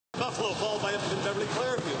Counselor, followed by Beverly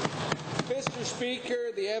Clarfield. Mr.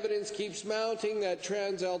 Speaker, the evidence keeps mounting that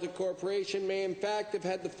TransAlta Corporation may in fact have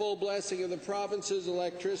had the full blessing of the province's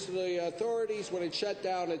electricity authorities when it shut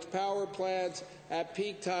down its power plants at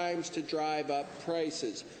peak times to drive up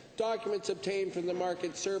prices. Documents obtained from the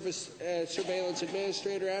Market Surveillance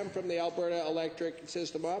Administrator and from the Alberta Electric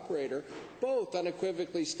System Operator both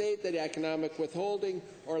unequivocally state that economic withholding,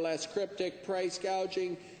 or less cryptic, price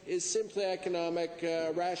gouging, is simply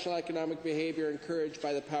rational economic behaviour encouraged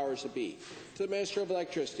by the powers that be. To the Minister of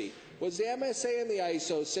Electricity, was the MSA and the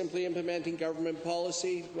ISO simply implementing government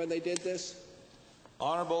policy when they did this?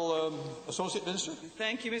 Honourable Associate Minister.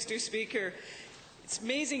 Thank you, Mr. Speaker. It's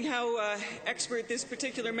amazing how expert this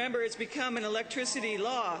particular member has become in electricity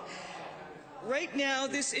law. Right now,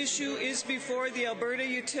 this issue is before the Alberta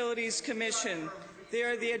Utilities Commission. They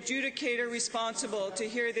are the adjudicator responsible to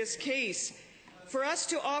hear this case. For us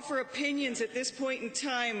to offer opinions at this point in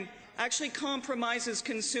time actually compromises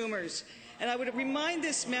consumers. And I would remind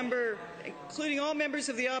this member, including all members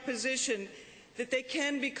of the opposition, that they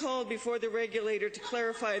can be called before the regulator to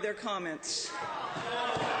clarify their comments.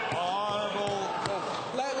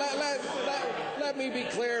 Let me be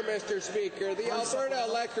clear, Mr. Speaker. The Alberta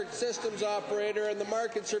Electric Systems Operator and the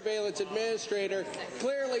Market Surveillance Administrator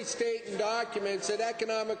clearly state in documents that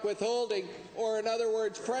economic withholding, or in other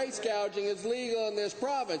words, price gouging, is legal in this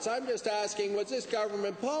province. I'm just asking, was this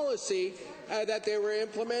government policy that they were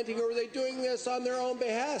implementing, or were they doing this on their own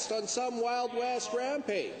behest, on some Wild West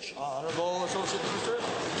rampage? Honourable Associate Minister.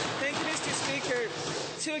 Thank you, Mr. Speaker.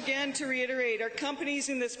 To reiterate, are companies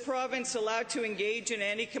in this province allowed to engage in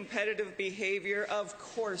anti-competitive behaviour? Of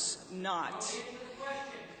course not.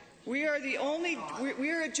 We are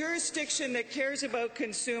a jurisdiction that cares about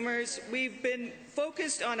consumers. We've been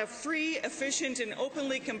focused on a free, efficient and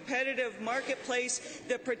openly competitive marketplace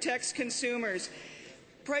that protects consumers.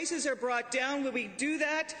 Prices are brought down when we do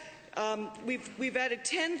that. We've added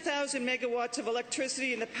 10,000 megawatts of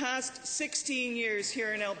electricity in the past 16 years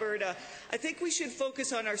here in Alberta. I think we should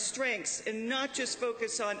focus on our strengths and not just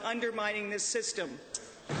focus on undermining this system.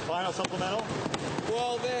 Final supplemental.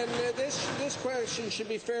 Well, then, this question should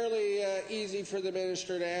be fairly easy for the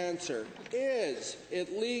Minister to answer. Is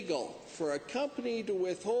it legal for a company to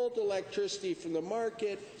withhold electricity from the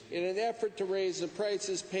market in an effort to raise the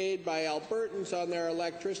prices paid by Albertans on their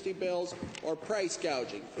electricity bills, or price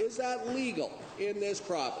gouging? Is that legal in this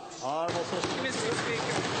province? Honourable Mr.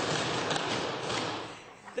 Speaker,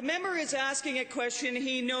 the member is asking a question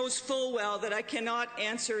he knows full well that I cannot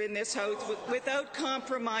answer in this House without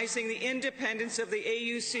compromising the independence of the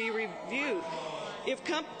AUC review. If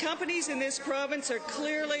companies in this province are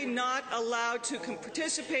clearly not allowed to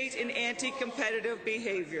participate in anti-competitive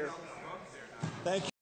behaviour. Thank you.